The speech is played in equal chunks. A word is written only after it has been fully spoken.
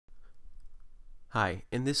Hi,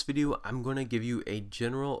 in this video I'm going to give you a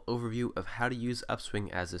general overview of how to use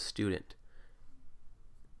Upswing as a student.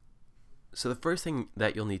 So the first thing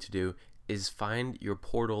that you'll need to do is find your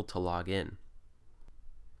portal to log in.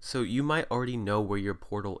 So you might already know where your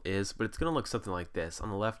portal is, but it's going to look something like this. On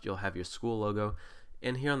the left you'll have your school logo,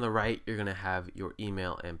 and here on the right you're going to have your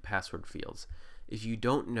email and password fields. If you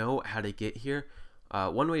don't know how to get here,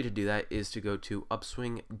 one way to do that is to go to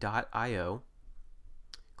upswing.io,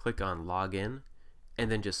 click on login, and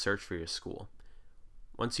then just search for your school.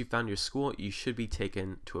 Once you've found your school, you should be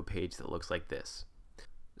taken to a page that looks like this.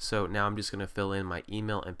 So now I'm just going to fill in my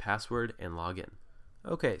email and password and log in.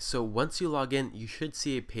 Okay, so once you log in, you should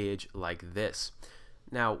see a page like this.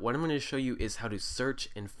 Now, what I'm going to show you is how to search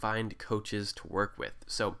and find coaches to work with.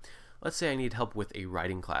 So let's say I need help with a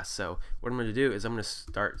writing class. So what I'm going to do is I'm going to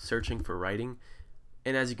start searching for writing.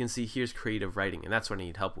 And as you can see, here's creative writing, and that's what I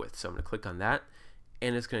need help with. So I'm going to click on that,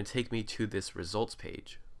 and it's going to take me to this results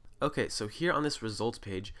page. Okay, so here on this results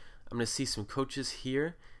page, I'm going to see some coaches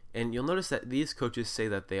here, and you'll notice that these coaches say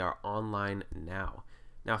that they are online now.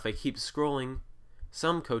 Now if I keep scrolling,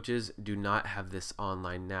 some coaches do not have this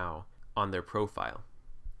online now on their profile.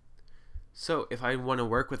 So if I want to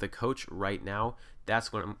work with a coach right now,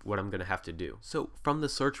 that's what I'm going to have to do. So from the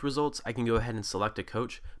search results, I can go ahead and select a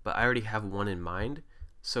coach, but I already have one in mind.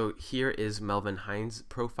 So here is Melvin Hines'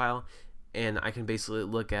 profile, and I can basically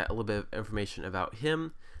look at a little bit of information about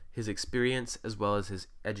him, his experience, as well as his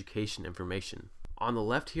education information. On the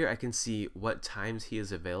left here, I can see what times he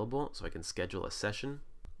is available, so I can schedule a session.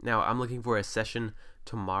 Now I'm looking for a session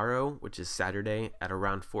tomorrow, which is Saturday, at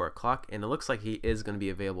around 4 o'clock, and it looks like he is going to be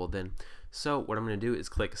available then. So what I'm going to do is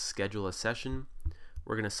click schedule a session.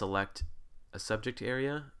 We're going to select a subject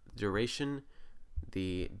area, duration,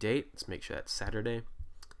 the date, let's make sure that's Saturday,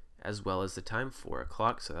 as well as the time, 4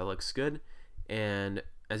 o'clock, so that looks good. And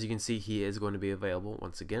as you can see, he is going to be available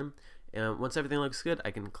once again. And once everything looks good,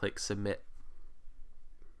 I can click submit.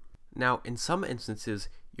 Now in some instances,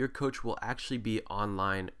 your coach will actually be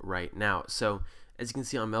online right now. So as you can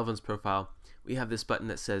see on Melvin's profile, we have this button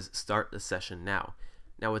that says start the session now.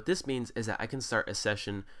 Now what this means is that I can start a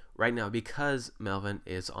session right now because Melvin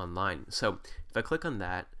is online. So if I click on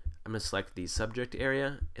that, I'm going to select the subject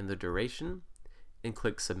area and the duration and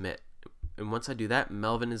click submit. And once I do that,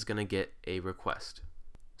 Melvin is going to get a request.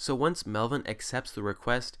 So once Melvin accepts the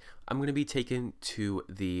request, I'm going to be taken to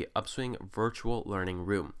the Upswing virtual learning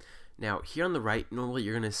room. Now here on the right, normally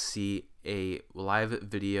you're going to see a live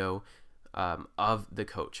video of the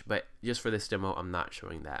coach, but just for this demo, I'm not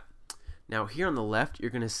showing that. Now here on the left, you're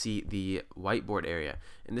going to see the whiteboard area,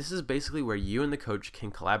 and this is basically where you and the coach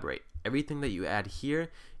can collaborate. Everything that you add here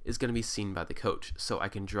is going to be seen by the coach. So I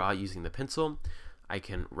can draw using the pencil, I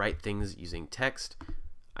can write things using text,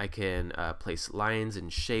 I can place lines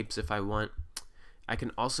and shapes if I want. I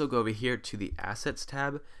can also go over here to the Assets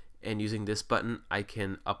tab, and using this button I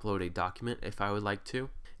can upload a document if I would like to.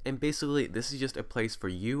 And basically this is just a place for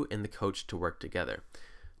you and the coach to work together.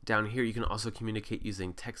 Down here you can also communicate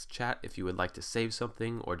using text chat if you would like to save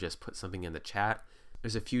something or just put something in the chat.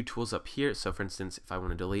 There's a few tools up here, so for instance if I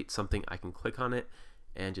want to delete something, I can click on it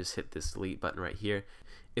and just hit this delete button right here.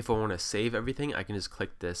 If I want to save everything, I can just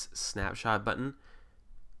click this snapshot button,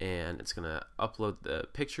 and it's going to upload the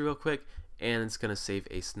picture real quick, and it's going to save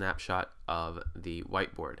a snapshot of the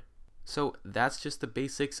whiteboard. So that's just the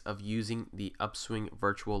basics of using the Upswing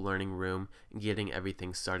virtual learning room and getting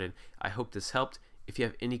everything started. I hope this helped. If you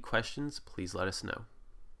have any questions, please let us know.